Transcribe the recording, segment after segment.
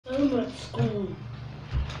at school.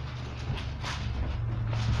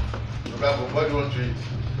 What do you want to eat?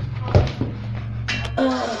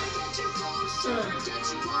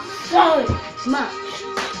 So much.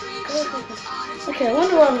 Okay, I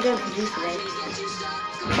wonder what I'm going to do today.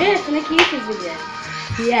 Yes, make a YouTube video.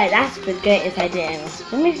 Yeah, that's the greatest idea ever.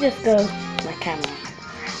 Let me just go to my camera.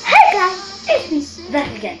 Hey guys, it's me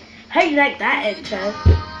back again. Hope you like that intro.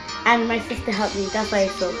 And my sister helped me, that's why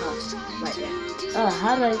it's so hard. Right there. Oh,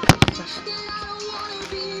 how do I...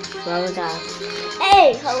 Slow down.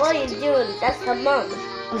 Hey, how are you doing? That's her mom.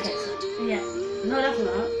 Okay, yeah. No, that's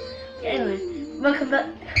not. Anyway, welcome back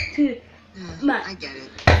to my... I get it.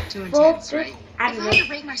 Too intense, right? If I had to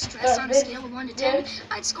rate my stress on a scale of 1 to 10,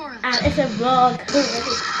 I'd score a... And it's a vlog.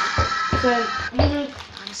 So,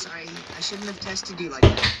 I'm sorry. I shouldn't have tested you like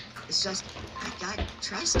that. It's just, I got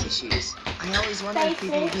trust issues. I always wonder if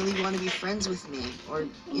people really want to be friends with me. Or,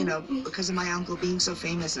 you know, because of my uncle being so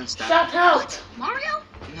famous and stuff. Shut up! Mario?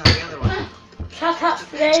 No, the other one. Shut up,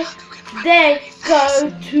 they go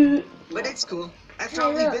to... But it's cool. After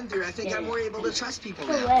all we've been through, I think I'm more able to trust people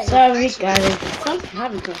now. Sorry guys, something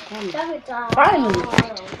happened to the camera. Finally.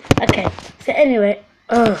 Okay, so anyway,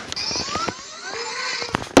 Don't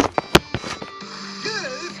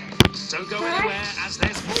go anywhere as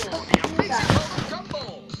there's more.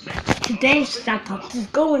 today's startup is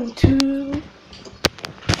going to...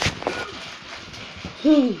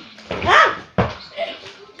 This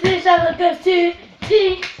startup goes to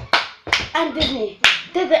T and Disney.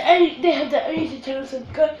 They have the only two channels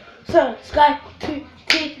that go subscribe to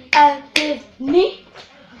T and Disney.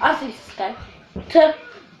 I say subscribe to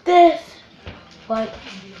this one.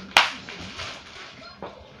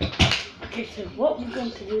 Okay, so what we're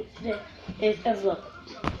going to do today is a vlog.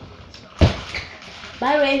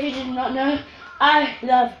 By the way, if you did not know, I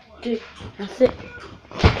love gymnastics.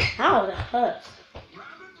 Ow, that hurts.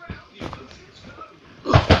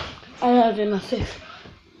 I love gymnastics.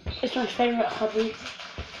 It's my favourite hobby.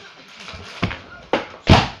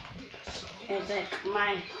 It's like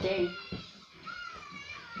my thing.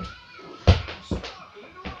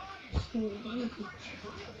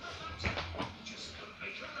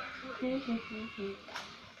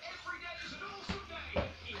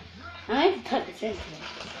 I need to tuck this in today.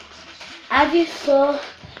 As you saw,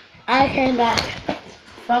 I came back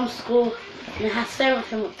from school and I had so much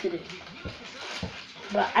homework to do.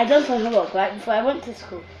 But I done some homework right before I went to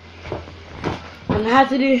school. And I had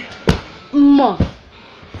to do more.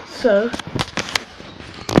 So,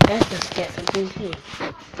 let's just get something to do.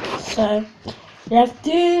 So, let's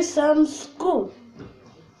do some school.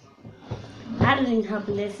 That didn't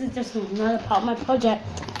happen. This is just another part of my project.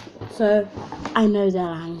 So, I know their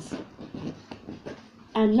lines.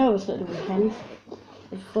 I know it's not the weekend.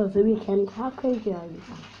 It's for the weekend. How crazy are you?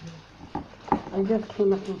 I just came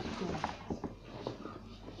back from school.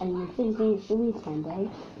 And you're thinking it's the weekend, eh?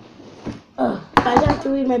 Oh, I don't have to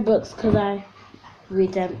read my books because I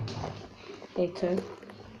read them later.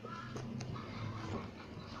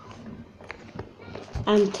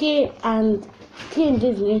 And T and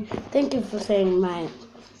Disney, thank you for saying my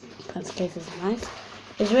pencil case is nice.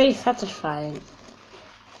 It's really satisfying.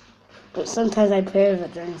 But sometimes I play with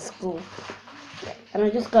it during school. And I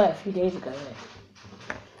just got it a few days ago.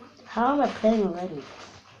 How am I playing already?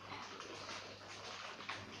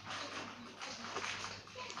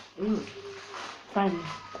 Finally.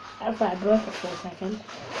 I thought I broke it for a second.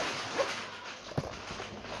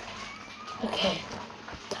 Okay.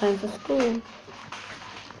 Time for school.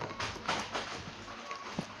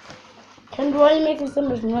 Kendra, why are you making so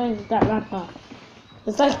much noise with that wrapper?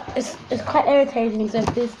 It's like, it's quite irritating, so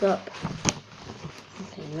please stop.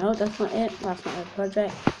 Okay, no, that's not it. That's not my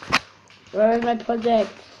project. Where is my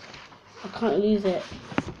project? I can't lose it.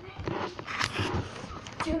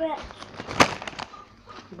 Do it.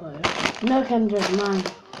 No, Kendra, mine.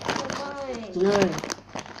 No.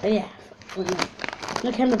 Oh, yeah. Oh, no.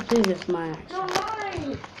 No, Kendra, please, it's mine. No,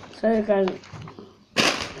 mine. Sorry, guys.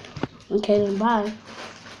 Okay, then bye.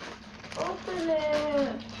 Open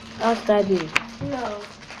it. Ask Daddy. No.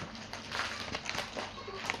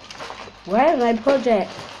 Where is my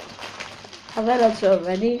project? Have I looked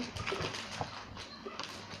already?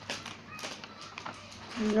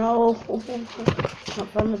 No. Not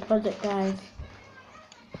from the project, guys.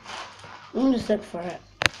 I'm gonna just look for it.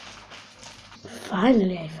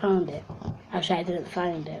 Finally, I found it. Actually, I didn't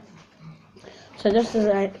find it. So just as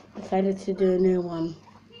I decided to do a new one.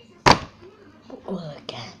 Oh,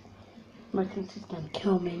 again. My sister's gonna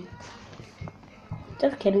kill me.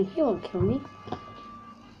 Just kidding, he won't kill me.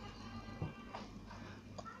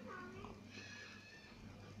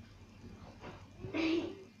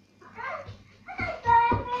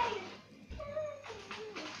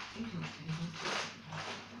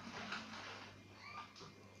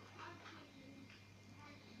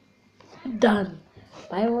 done.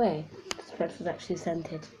 By the way, this breakfast actually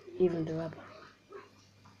scented, even the rubber.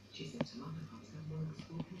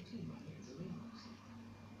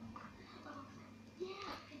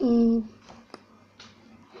 Mm.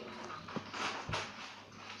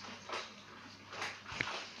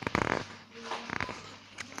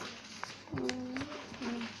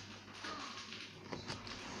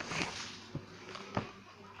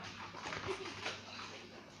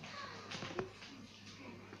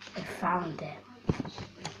 I found it.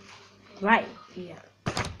 Right here.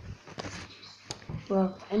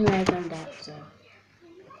 Well, anyway, I done that, so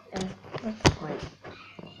what's the point?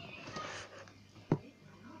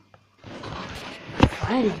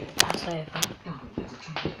 Finally, that's over.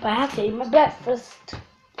 But I have to eat my breakfast.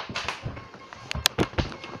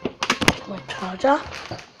 My charger.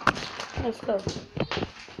 Let's go.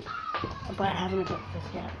 But I haven't had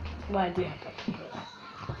breakfast yet. Well, I do have breakfast.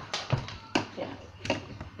 Yeah.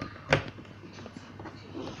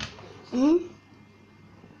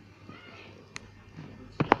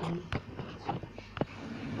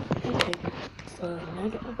 Okay. So now I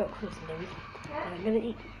get my breakfast and I'm gonna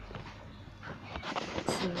eat.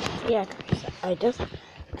 So yeah, guys, I just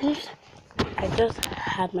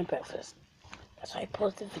had my breakfast. So I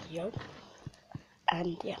paused the video.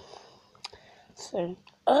 And yeah. So,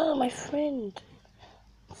 oh, my friend.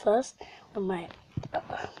 First, when my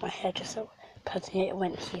hairdresser cutting it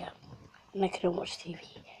went here, and I couldn't watch TV.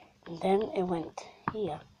 And then it went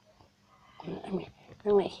here. Then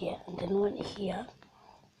it went here, and then it went here,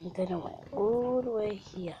 and then it went all the way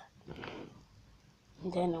here,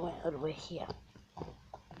 and then it went all the way here.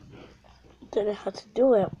 Don't know how to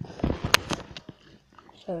do it.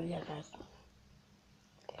 So yeah, guys.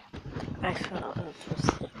 I felt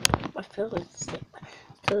sick. I feel like sick.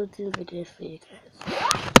 Still do videos for you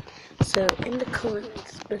guys. So in the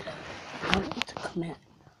comments below, I want you to comment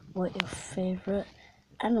what your favorite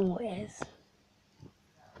animal is.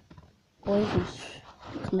 Or you can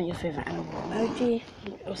comment your favorite animal emoji.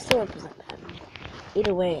 It will still represent that.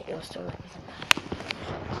 Either way, it will still represent that.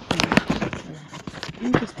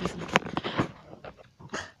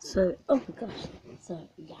 So, oh my gosh. So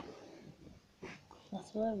yeah,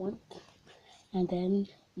 that's what I want. And then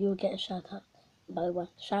you'll get a shout out. By the way,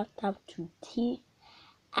 shout out to T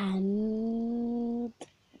and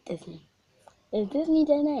Disney. Is Disney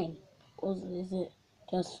their name? Or is it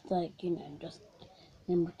just like, just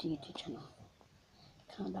name of the YouTube channel?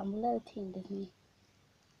 Comment down below, T and Disney.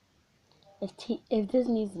 If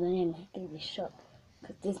Disney's the name, I'm gonna be shocked.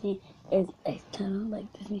 Because Disney is a channel,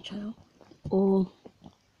 like Disney Channel. Or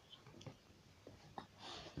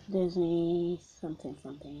Disney something, I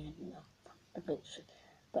don't know.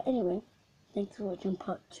 But anyway, thanks for watching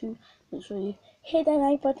part 2. Make sure you hit that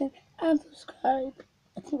like button and subscribe.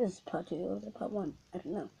 I think this is part 2 or part 1. I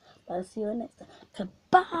don't know. But I'll see you next time.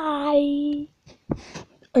 Goodbye.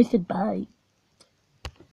 I said bye.